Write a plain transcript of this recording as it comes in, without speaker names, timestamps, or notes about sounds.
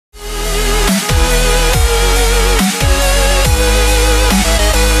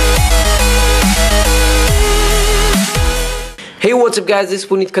What's up guys, this is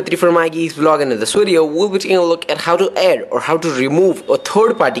Puneet Khatri from iGeeks vlog, and in this video we'll be taking a look at how to add or how to remove a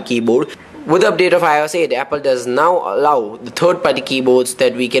third-party keyboard. With the update of iOS 8, Apple does now allow the third-party keyboards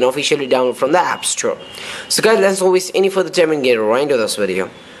that we can officially download from the App Store. So guys, let's not waste any further time and get right into this video.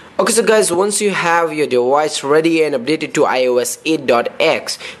 Okay, so guys, once you have your device ready and updated to iOS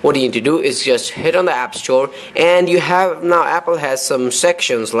 8.x, what you need to do is just hit on the App Store, and you have now Apple has some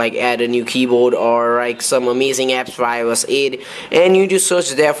sections like add a new keyboard or like some amazing apps for iOS 8, and you just search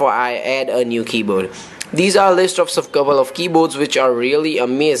there for add a new keyboard. These are a list of some couple of keyboards which are really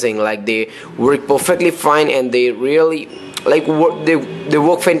amazing, like they work perfectly fine and they really like they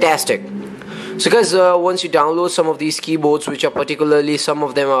work fantastic. So guys, once you download some of these keyboards, which are particularly, some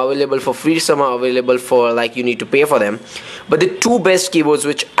of them are available for free, some are available for like you need to pay for them, but the two best keyboards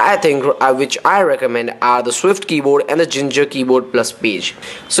which I recommend are the Swift keyboard and the Ginger keyboard plus page.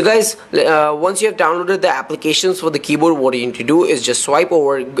 So guys, once you have downloaded the applications for the keyboard, what you need to do is just swipe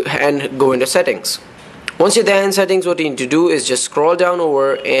over and go into settings. Once you're there in settings, what you need to do is just scroll down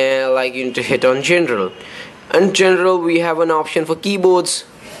over and like you need to hit on general. In general, we have an option for keyboards,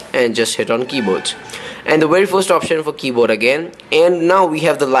 and just hit on keyboards, and the very first option for keyboard again, and now we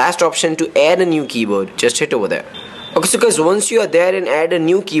have the last option to add a new keyboard. Just hit over there. Okay, so guys, once you are there and add a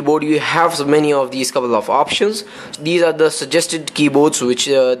new keyboard, you have so many of these couple of options. These are the suggested keyboards which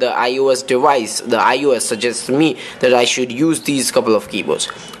the iOS device, the iOS suggests me that I should use these couple of keyboards,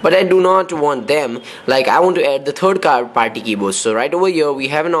 but I do not want them. Like I want to add the third party keyboards. So right over here we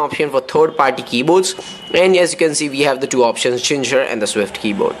have an option for third party keyboards, and as you can see we have the two options, Ginger and the Swift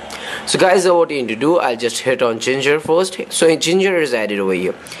keyboard. So guys, what you need to do, I'll just hit on Ginger first. So Ginger is added over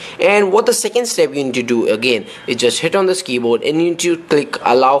here, and what the second step you need to do again is just hit on this keyboard and you need to click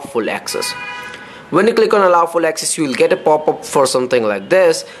allow full access. When you click on allow full access, you will get a pop-up for something like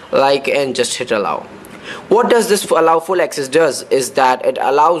this, and just hit allow. What does this allow full access does is that it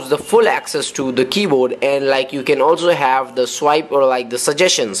allows the full access to the keyboard, and like you can also have the swipe or like the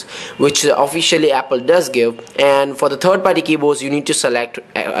suggestions which officially Apple does give, and for the third party keyboards you need to select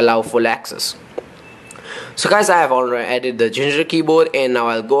allow full access. So guys, I have already added the Ginger keyboard, and now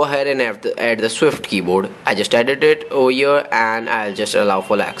I'll go ahead and add the Swift keyboard. I just added it over here and I'll just allow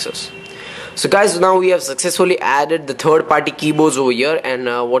full access. So guys, now we have successfully added the third party keyboards over here, and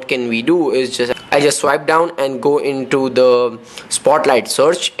what can we do is I just swipe down and go into the spotlight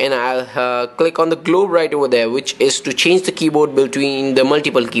search, and I'll click on the globe right over there, which is to change the keyboard between the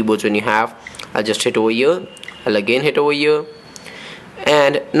multiple keyboards when you have. I'll just hit over here, I'll again hit over here,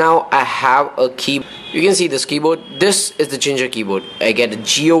 and now I have a key. You can see this keyboard, this is the Ginger keyboard. I get a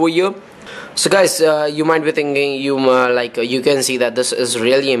G over here. So guys, you might be thinking, you can see that this is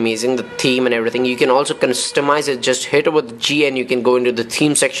really amazing, the theme and everything. You can also customize it. Just hit over the G and you can go into the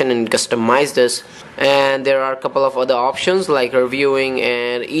theme section and customize this, and there are a couple of other options like reviewing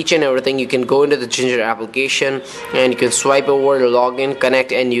and each and everything. You can go into the Ginger application and you can swipe over, log in,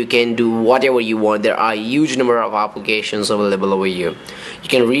 connect, and you can do whatever you want. There are a huge number of applications available over here. You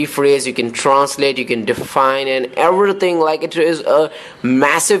can rephrase, you can translate, you can define, and everything. Like, it is a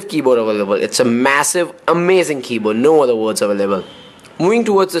massive keyboard available. It's a massive, amazing keyboard, no other words available. Moving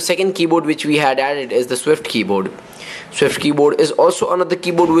towards the second keyboard which we had added is the Swift keyboard. Swift keyboard is also another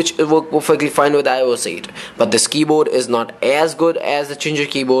keyboard which works perfectly fine with iOS 8, but this keyboard is not as good as the Ginger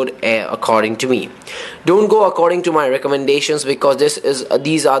keyboard, according to me. Don't go according to my recommendations, because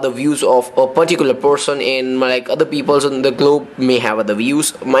these are the views of a particular person, and like other people in the globe may have other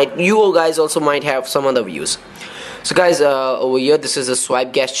views. You guys also might have some other views. So guys, over here this is a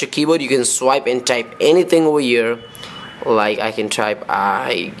swipe gesture keyboard. You can swipe and type anything over here. Like I can type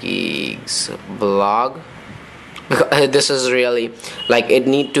iGeeks blog. This is really like it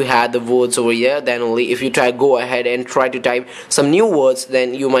need to have the words over here. Then only if you go ahead and try to type some new words,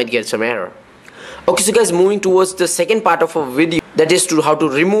 then you might get some error. Okay, so guys, moving towards the second part of our video, that is to how to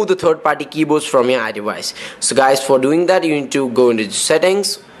remove the third party keyboards from your iDevice. So guys, for doing that you need to go into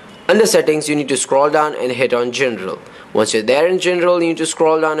settings. Under settings you need to scroll down and hit on general. Once you're there in general, you need to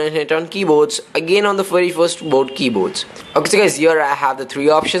scroll down and hit on keyboards. Again on the very first board, keyboards. Okay, so guys, here I have the three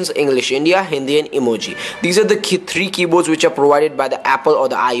options: English India, Hindi, and emoji. These are the three keyboards which are provided by the Apple or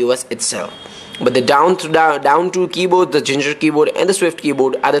the iOS itself. But the down two keyboards, the Ginger keyboard and the Swift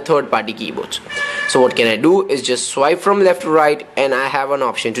keyboard, are the third party keyboards. So what can I do is just swipe from left to right, and I have an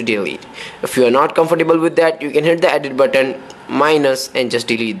option to delete. If you are not comfortable with that, you can hit the edit button, minus, and just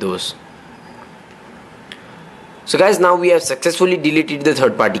delete those. So guys, now we have successfully deleted the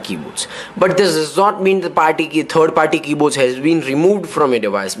third party keyboards, but this does not mean the third party keyboards has been removed from your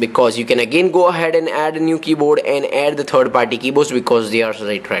device, because you can again go ahead and add a new keyboard and add the third party keyboards, because they are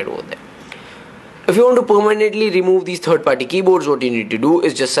right over there. If you want to permanently remove these third-party keyboards, what you need to do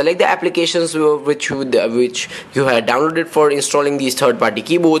is just select the applications which you had downloaded for installing these third-party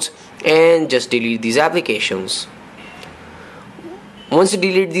keyboards and just delete these applications. Once you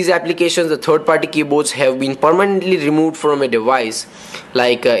delete these applications, the third-party keyboards have been permanently removed from a device.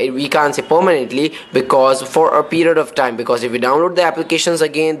 We can't say permanently, because for a period of time, because if you download the applications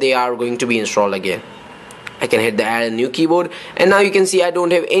again, they are going to be installed again. I can hit the add a new keyboard, and now you can see I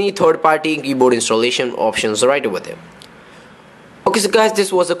don't have any third-party keyboard installation options right over there. Okay, so guys,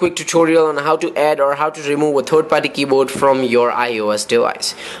 this was a quick tutorial on how to add or how to remove a third-party keyboard from your iOS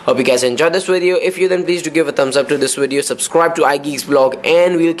device. Hope you guys enjoyed this video. If you, then please do give a thumbs up to this video, subscribe to iGeeks blog,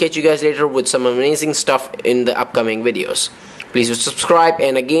 and we'll catch you guys later with some amazing stuff in the upcoming videos. Please do subscribe,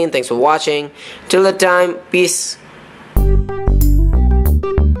 and again, thanks for watching. Till that time, peace.